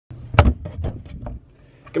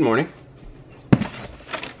Good morning.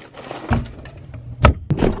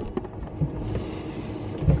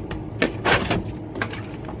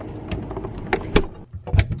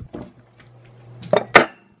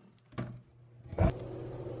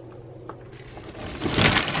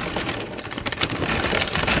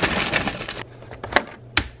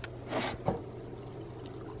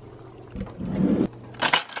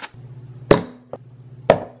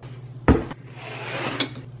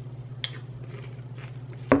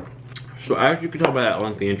 So as you can tell by that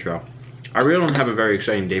lengthy intro, I really don't have a very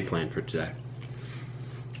exciting day planned for today.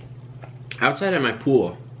 Outside at my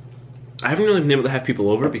pool, I haven't really been able to have people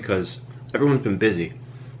over because everyone's been busy.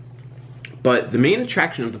 But the main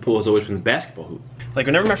attraction of the pool has always been the basketball hoop. Like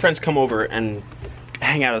whenever my friends come over and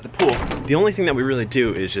hang out at the pool, the only thing that we really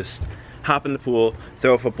do is just hop in the pool,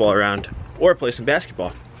 throw a football around, or play some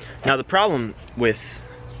basketball. Now the problem with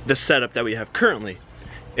the setup that we have currently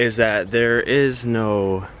is that there is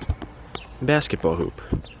no basketball hoop.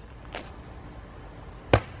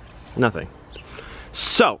 Nothing.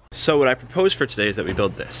 So what I propose for today is that we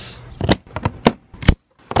build this.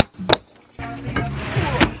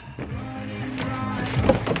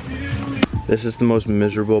 This is the most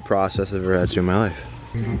miserable process I've ever had to in my life.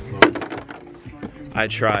 I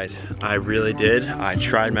tried. I really did. I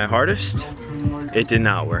tried my hardest. It did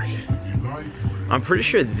not work. I'm pretty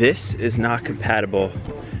sure this is not compatible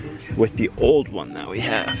with the old one that we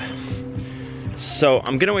have. So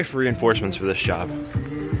I'm gonna wait for reinforcements for this job.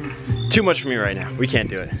 Too much for me right now. We can't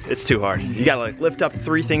do it. It's too hard. You gotta like lift up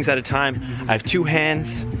 3 things at a time. I have 2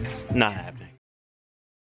 hands. Not happening.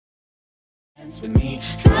 Dance with me,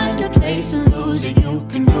 find a place and lose it. You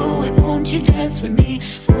can do it. Won't you dance with me?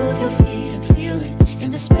 Move your feet and feel it in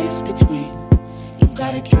the space between. You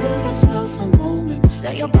gotta give yourself a moment.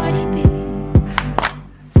 Let your body be.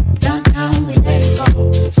 Downtown we let it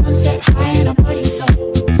go. Sunset high and our bodies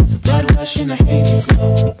low. Blood rush in a hazy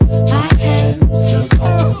glow. My hands still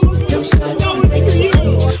close. No slip and make a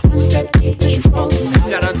scene. One step deep as you fall to me.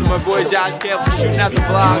 Shout out to my boy Josh Campbell for shooting out the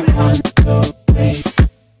vlog. 1, 2,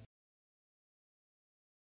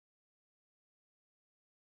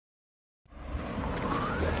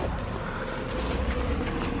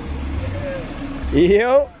 3.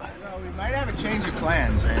 Yo. We might have a change of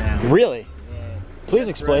plans right now. Really? Please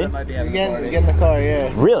explain. Get in the car,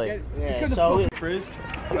 yeah. Really? Yeah, so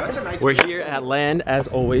We're here at Land as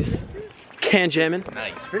always. Can jamming.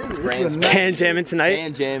 nice. Can jamming tonight.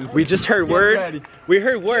 Can jam. We just heard word. We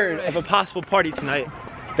heard word of a possible party tonight.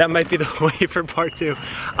 That might be the way for part 2.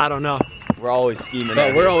 I don't know. We're always scheming.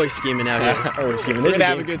 But we're always scheming out here. Always scheming. We're gonna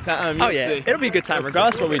have a good time. Oh yeah, it'll be a good time.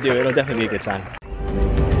 Regardless of what we do, it'll definitely be a good time.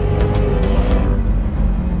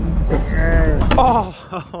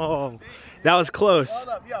 Oh, that was close. Hold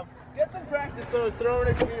up, yo. Get some practice throws, throwing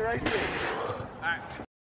it to me right here. Alright.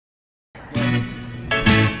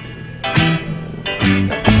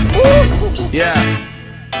 Yeah.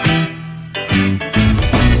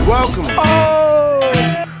 Welcome.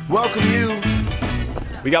 Oh! Welcome you.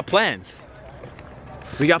 We got plans.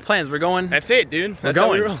 We got plans. We're going. That's it, dude. We're That's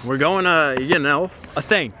how we going. roll. We're going. You know, a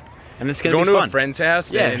thing, and it's gonna Going be to fun. a friend's house.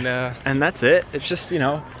 Yeah. And that's it. It's just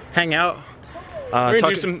hang out. We're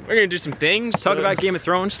gonna do some things. Talk about Game of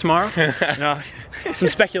Thrones tomorrow. Some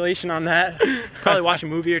speculation on that. Probably watch a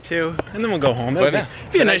movie or 2, and then we'll go home. It'll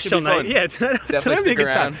be a nice chill night. Yeah, tonight will be a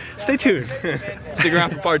good time. Stay tuned. Stick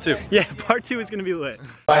around for part 2. Yeah, part 2 is gonna be lit.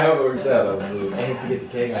 I hope it works out. And if you get the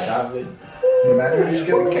cake on top of it. Imagine you just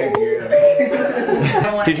get the cake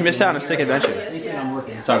here. Dude, you missed out on a sick adventure.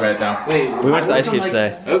 Talk right down. We went to the ice skates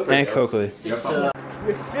today, and Coakley.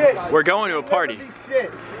 We're going to a party.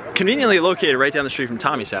 Conveniently located right down the street from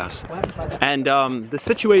Tommy's house. And the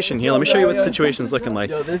situation here, let me show you what the situation's looking like.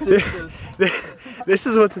 This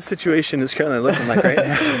is what the situation is currently looking like right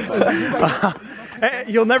now.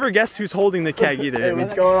 You'll never guess who's holding the keg either. Hey,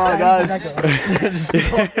 what's going on, guys?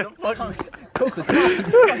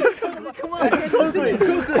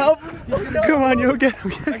 Come on, you'll get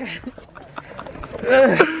him.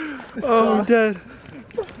 Oh, I'm dead.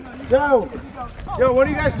 Yo, what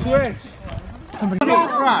do you guys switch? Fuck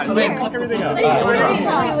everything up.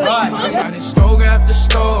 Got it stove after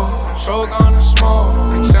stove, so gonna smoke.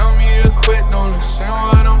 They tell me to quit, don't listen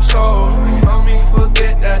what I'm told. They help me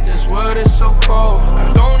forget that this world is so cold.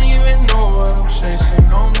 I don't even know what I'm chasing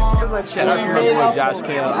no more. Shout out to my boy Josh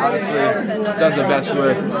Kale. Honestly, does the best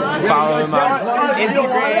work. Follow him on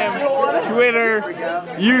Instagram, Twitter,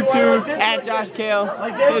 YouTube, at Josh Kale.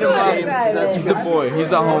 Hit him up. He's the boy. He's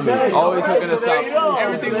the homie. Always hooking us up.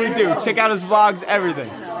 Everything we do. Check out his vlogs, everything.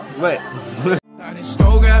 Lit. Got it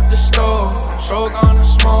stove after stove, so gonna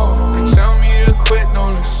smoke. They tell me to quit,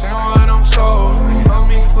 don't listen